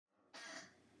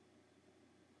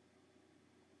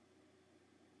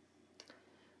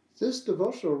This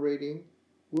devotional reading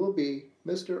will be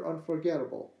Mr.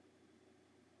 Unforgettable.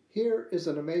 Here is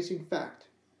an amazing fact.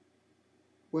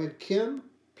 When Kim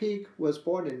Peek was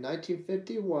born in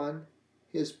 1951,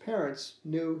 his parents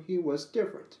knew he was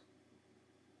different.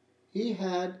 He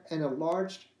had an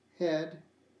enlarged head,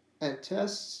 and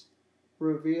tests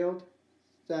revealed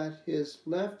that his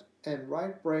left and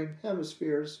right brain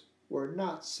hemispheres were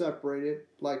not separated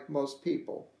like most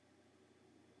people,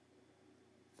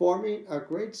 forming a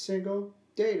great single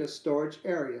data storage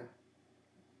area.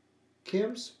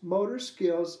 Kim's motor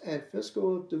skills and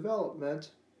physical development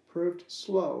proved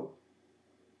slow,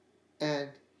 and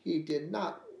he did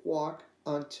not walk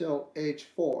until age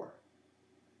 4.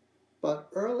 But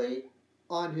early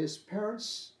on, his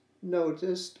parents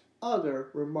noticed other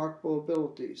remarkable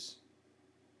abilities.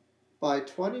 By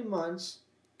 20 months,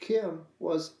 Kim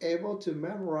was able to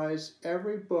memorize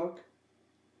every book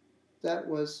that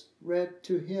was read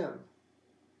to him.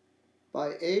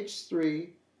 By age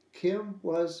 3, Kim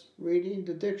was reading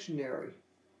the dictionary.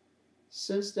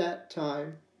 Since that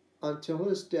time, until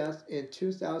his death in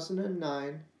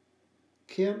 2009,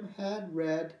 Kim had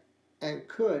read and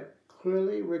could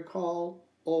clearly recall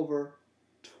over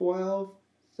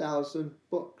 12,000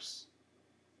 books.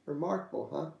 Remarkable,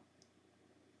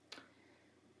 huh?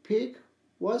 Peek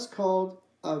was called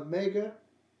a mega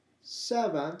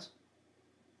savant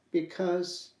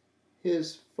because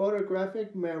his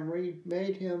photographic memory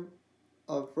made him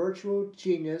a virtual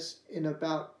genius in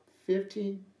about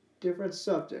 15 different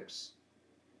subjects.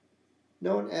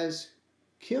 Known as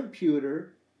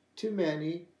computer to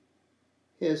many,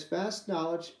 his vast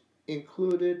knowledge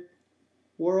included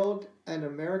world and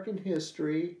American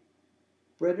history,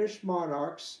 British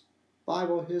monarchs,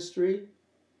 Bible history,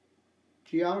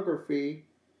 geography.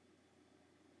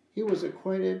 He was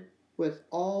acquainted with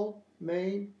all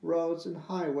main roads and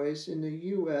highways in the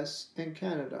U.S. and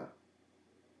Canada,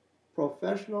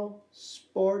 professional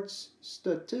sports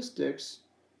statistics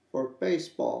for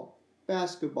baseball,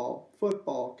 basketball,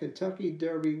 football, Kentucky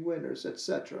Derby winners,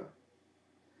 etc.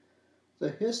 The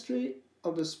history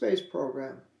of the space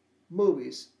program,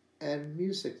 movies, and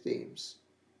music themes.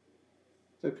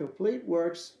 The complete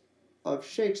works of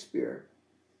Shakespeare,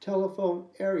 telephone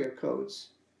area codes,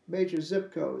 major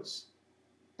zip codes,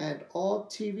 and all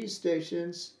TV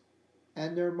stations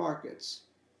and their markets.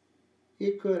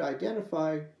 He could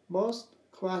identify most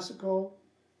classical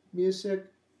music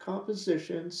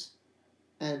compositions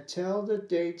and tell the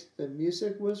date the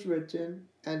music was written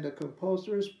and the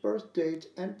composer's birth date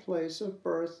and place of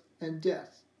birth and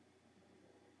death.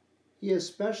 He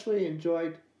especially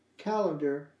enjoyed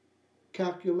calendar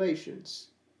calculations.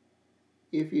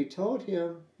 If you told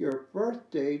him your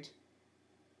birth date,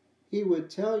 he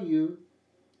would tell you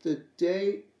the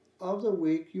day of the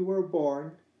week you were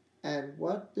born and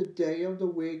what the day of the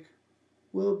week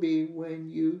will be when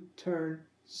you turn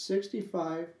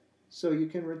 65 so you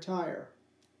can retire.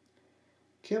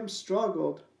 Kim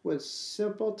struggled with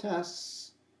simple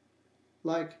tasks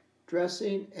like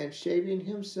dressing and shaving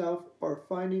himself or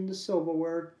finding the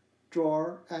silverware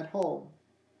drawer at home.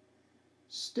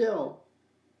 Still,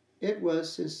 it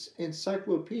was his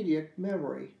encyclopedic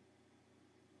memory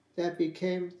that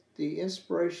became the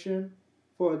inspiration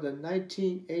for the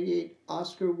 1988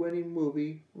 Oscar-winning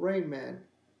movie Rain Man,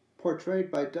 portrayed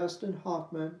by Dustin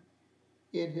Hoffman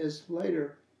in his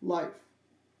later life.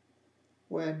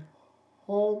 When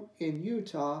home in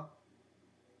Utah,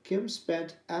 Kim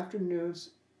spent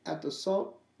afternoons at the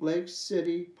Salt Lake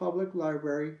City Public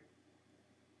Library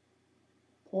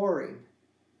poring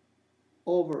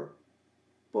over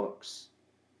books,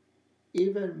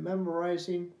 even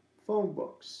memorizing phone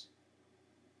books.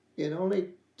 It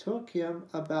only took him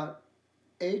about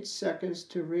 8 seconds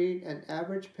to read an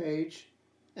average page,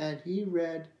 and he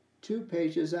read 2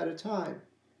 pages at a time,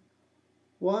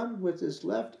 one with his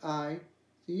left eye,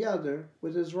 the other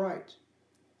with his right.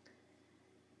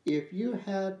 If you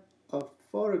had a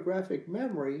photographic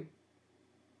memory,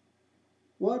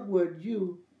 what would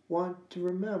you want to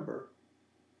remember?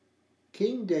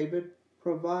 King David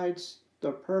provides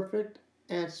the perfect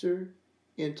answer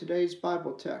in today's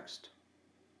Bible text.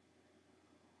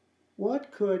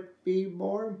 What could be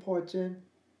more important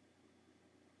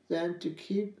than to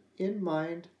keep in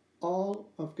mind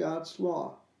all of God's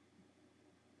law?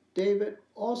 David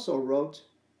also wrote,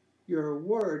 "Your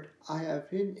word I have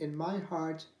hidden in my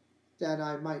heart that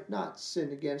I might not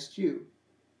sin against you."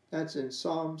 That's in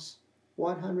Psalms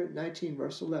 119,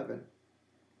 verse 11.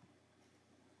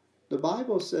 The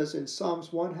Bible says in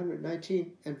Psalms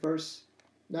 119 and verse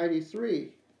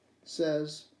 93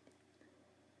 says,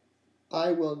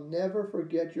 "I will never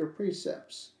forget your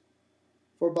precepts,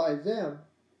 for by them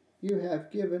you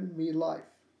have given me life.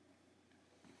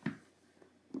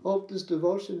 Hope this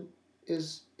devotion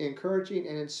is encouraging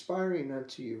and inspiring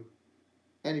unto you.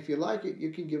 And if you like it,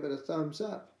 you can give it a thumbs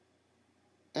up.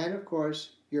 And of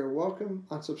course, you're welcome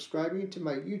on subscribing to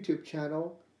my YouTube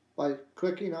channel by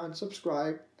clicking on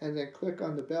subscribe and then click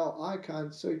on the bell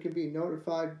icon so you can be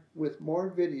notified with more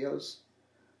videos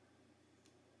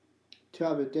to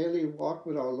have a daily walk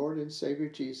with our Lord and Savior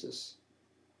Jesus.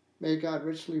 May God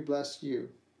richly bless you.